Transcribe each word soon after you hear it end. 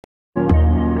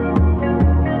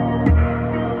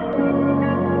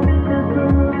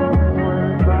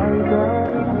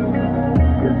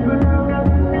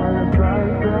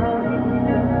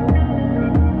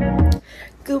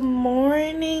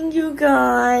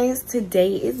guys,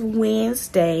 today is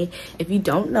Wednesday. If you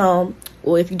don't know,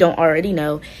 or if you don't already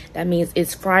know, that means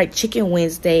it's Fried Chicken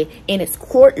Wednesday and it's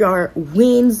Courtyard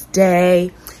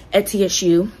Wednesday at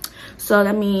TSU. So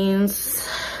that means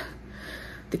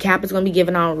the camp is gonna be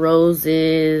giving out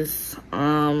roses.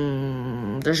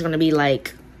 There's gonna be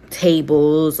like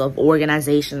tables of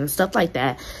organization and stuff like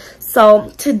that.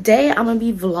 So today I'm gonna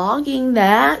be vlogging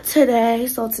that today.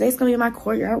 So today's gonna be my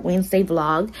Courtyard Wednesday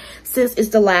vlog, since it's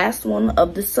the last one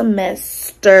of the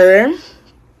semester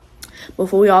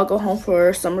before we all go home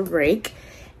for summer break.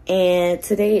 And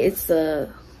today it's a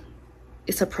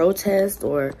protest,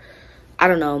 or I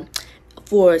don't know,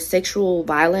 for Sexual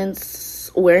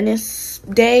Violence Awareness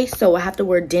Day. So I have to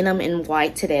wear denim and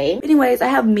white today. Anyways, I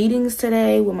have meetings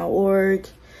today with my org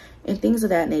and things of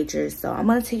that nature, so I'm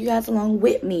gonna take you guys along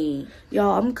with me.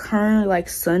 Y'all, I'm currently like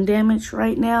sun damaged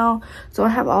right now, so I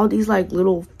have all these like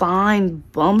little fine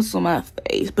bumps on my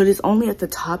face, but it's only at the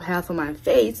top half of my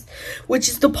face, which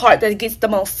is the part that gets the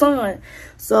most sun.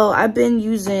 So I've been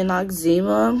using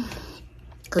Noxzema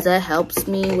because that helps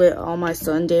me with all my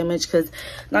sun damage. Because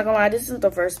not gonna lie, this is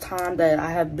the first time that I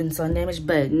have been sun damaged,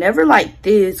 but never like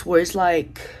this where it's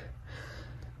like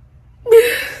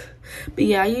but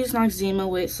yeah, I use Noxzema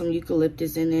with some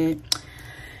eucalyptus in it,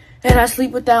 and I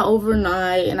sleep with that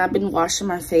overnight. And I've been washing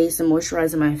my face and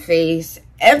moisturizing my face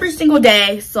every single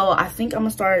day. So I think I'm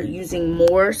gonna start using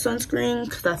more sunscreen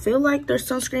because I feel like there's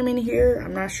sunscreen in here.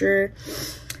 I'm not sure.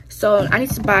 So I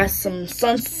need to buy some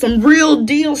real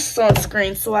deal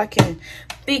sunscreen so I can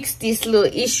fix this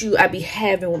little issue I be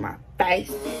having with my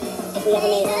face.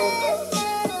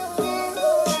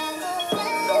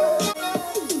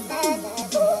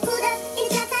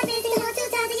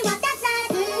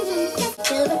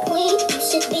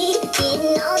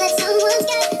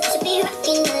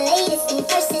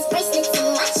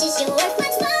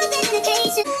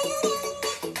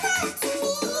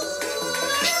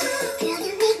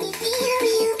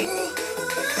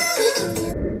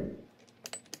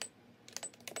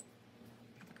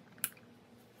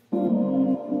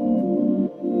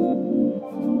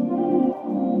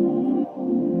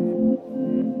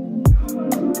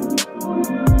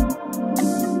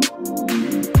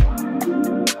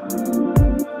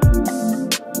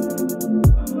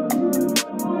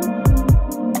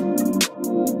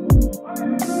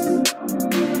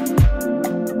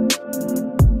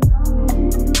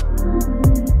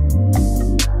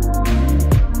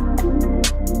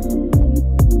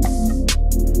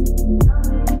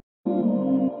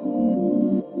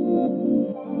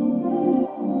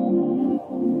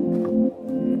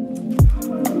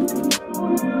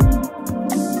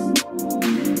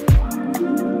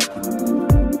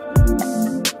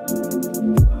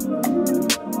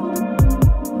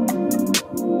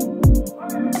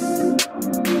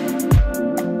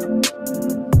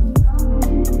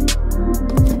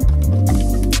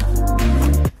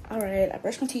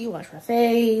 Wash my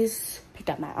face, picked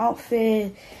out my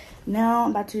outfit. Now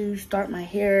I'm about to start my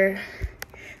hair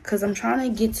because I'm trying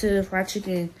to get to Fried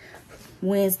Chicken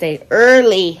Wednesday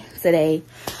early today.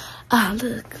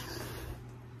 Look.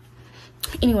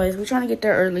 Anyways, we're trying to get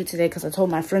there early today because I told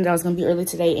my friend I was gonna be early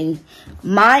today, and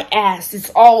my ass is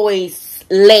always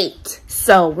late.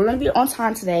 So we're gonna be on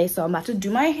time today. So I'm about to do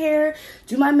my hair,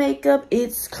 do my makeup.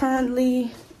 It's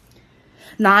currently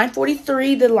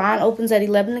 9:43. The line opens at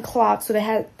 11 o'clock, so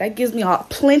that gives me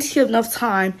plenty of enough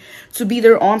time to be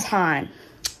there on time.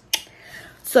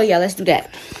 So yeah, let's do that.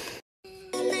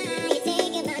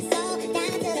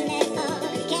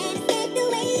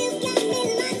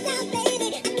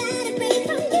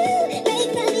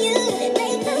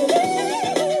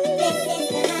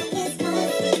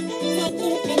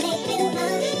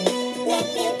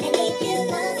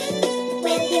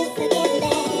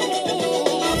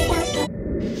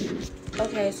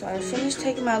 Okay, so I finished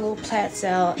taking my little plaits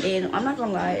out, and I'm not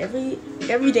gonna lie,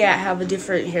 every day I have a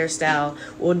different hairstyle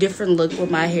or different look with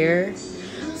my hair.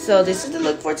 So this is the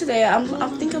look for today. I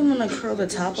think I'm gonna curl the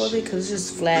top of it because it's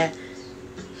just flat.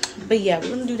 But yeah, we're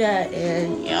gonna do that,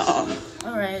 and yeah.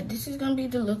 All right, this is gonna be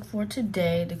the look for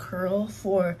today, the curl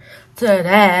for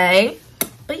today.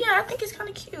 But yeah, I think it's kind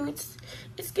of cute.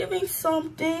 It's giving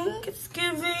something. It's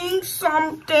giving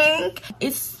something.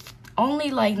 It's only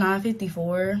like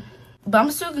 9:54. But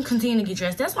I'm still gonna continue to get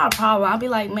dressed. That's my problem. I'll be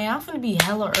like, man, I'm finna be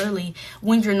hella early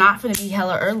when you're not finna be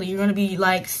hella early. You're gonna be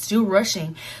like still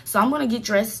rushing. So I'm gonna get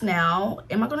dressed now.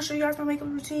 Am I gonna show you guys my makeup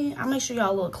routine? I'll make sure y'all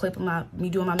a little clip of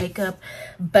me doing my makeup,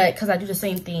 but because I do the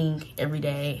same thing every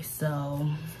day. So,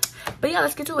 but yeah,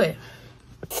 let's get to it.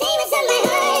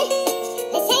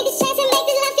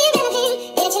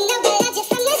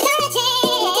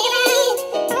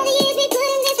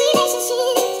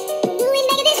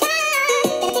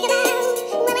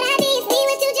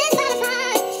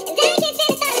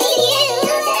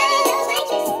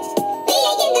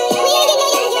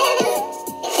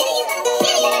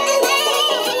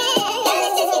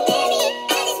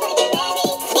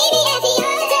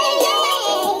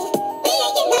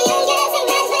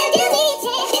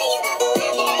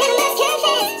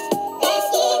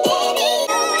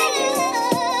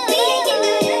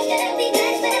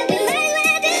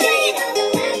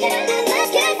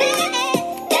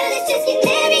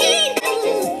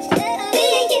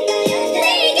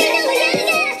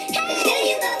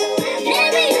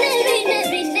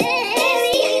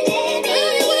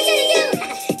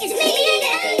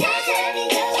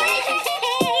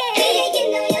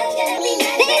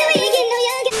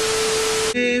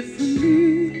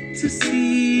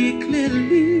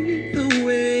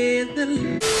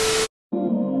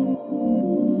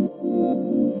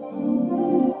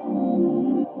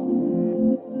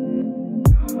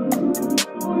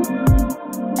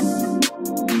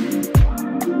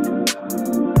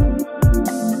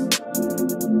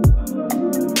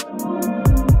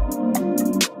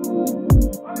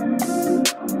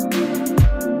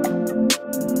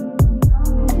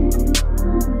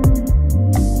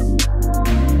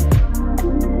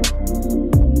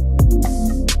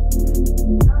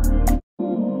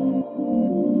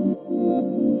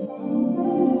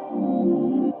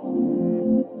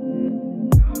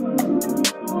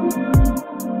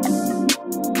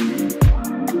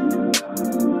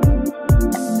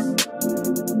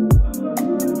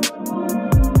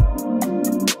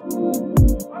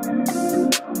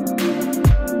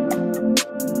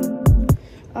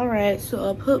 right,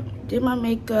 so I did my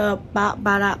makeup,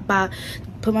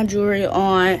 put my jewelry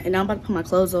on, and now I'm about to put my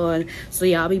clothes on. So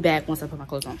yeah, I'll be back once I put my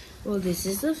clothes on. Well, this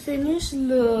is the finished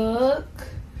look.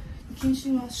 You can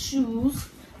see my shoes.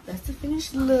 That's the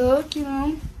finished look, you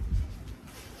know.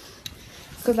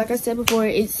 Because like I said before,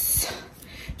 it's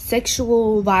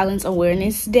Sexual Violence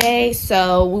Awareness Day.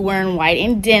 So we're wearing white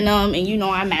and denim, and you know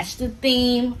I matched the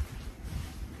theme.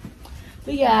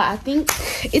 But yeah, I think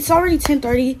it's already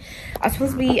 10:30. I'm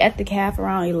supposed to be at the calf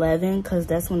around 11 because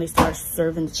that's when they start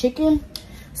serving the chicken.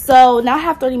 So now I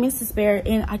have 30 minutes to spare,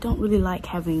 and I don't really like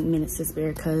having minutes to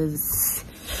spare because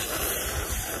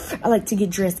I like to get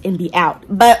dressed and be out.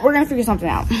 But we're gonna figure something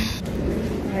out.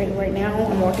 All right now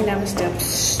I'm walking down the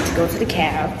steps to go to the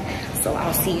calf. So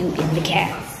I'll see you in the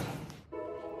calf.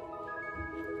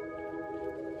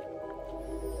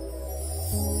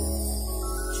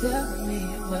 Tell me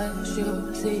what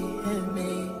you see in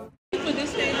me. For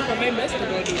this thing, my main message to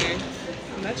go do there.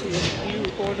 Not you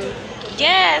recorder.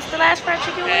 Yes, the last fried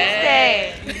chicken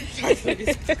Wednesday.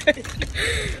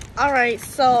 All right,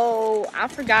 so I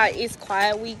forgot it's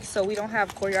quiet week, so we don't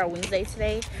have Courtyard Wednesday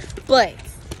today. But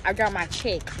I got my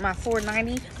check, my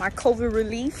 $4.90, my COVID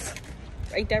relief.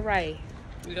 Ain't that right?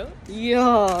 Yeah.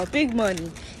 Yeah, big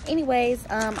money. Anyways,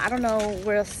 I don't know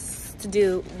where else to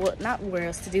do. What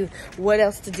else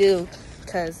to do?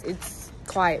 Because it's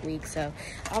quiet week, so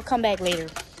I'll come back later.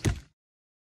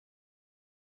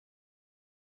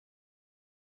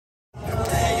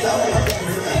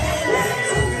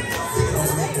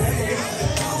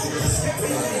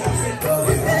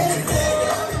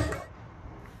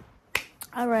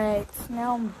 All right,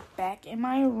 now I'm back in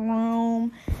my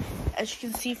room. As you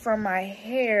can see from my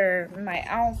hair, my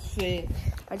outfit,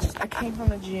 I came from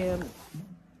the gym.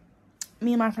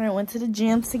 Me and my friend went to the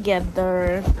gym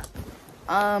together.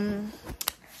 I'm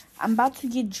about to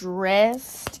get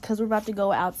dressed because we're about to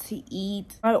go out to eat.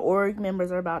 My org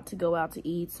members are about to go out to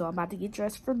eat, so I'm about to get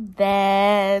dressed for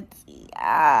that.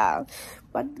 Yeah,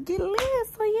 about to get lit,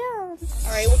 so yeah.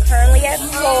 All right, we're currently at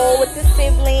school with the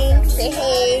siblings. Say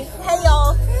hey. Hey,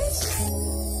 y'all.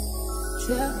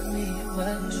 Tell me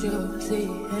what you see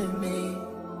in me.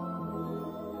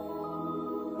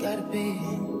 Gotta be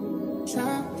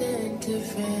something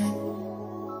different.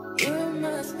 You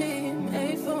must be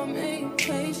made for me.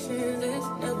 Patience is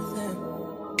nothing.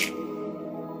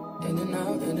 In and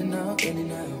out, in and out, in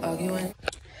and out. Arguing.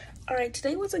 All right,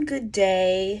 today was a good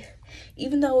day.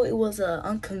 Even though it was an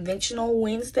unconventional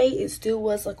Wednesday, it still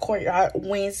was a Courtyard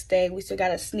Wednesday. We still got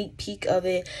a sneak peek of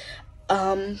it.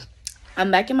 I'm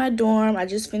back in my dorm. I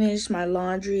just finished my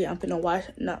laundry. I'm finna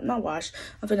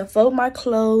I'm finna fold my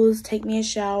clothes, take me a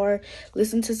shower,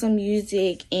 listen to some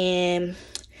music, and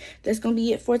that's gonna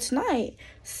be it for tonight.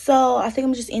 So I think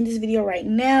I'm just end this video right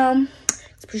now.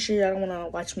 It's pretty sure y'all don't wanna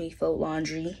watch me fold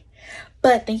laundry.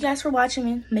 But thank you guys for watching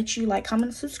me. Make sure you like, comment,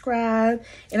 and subscribe.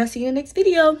 And I'll see you in the next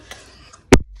video.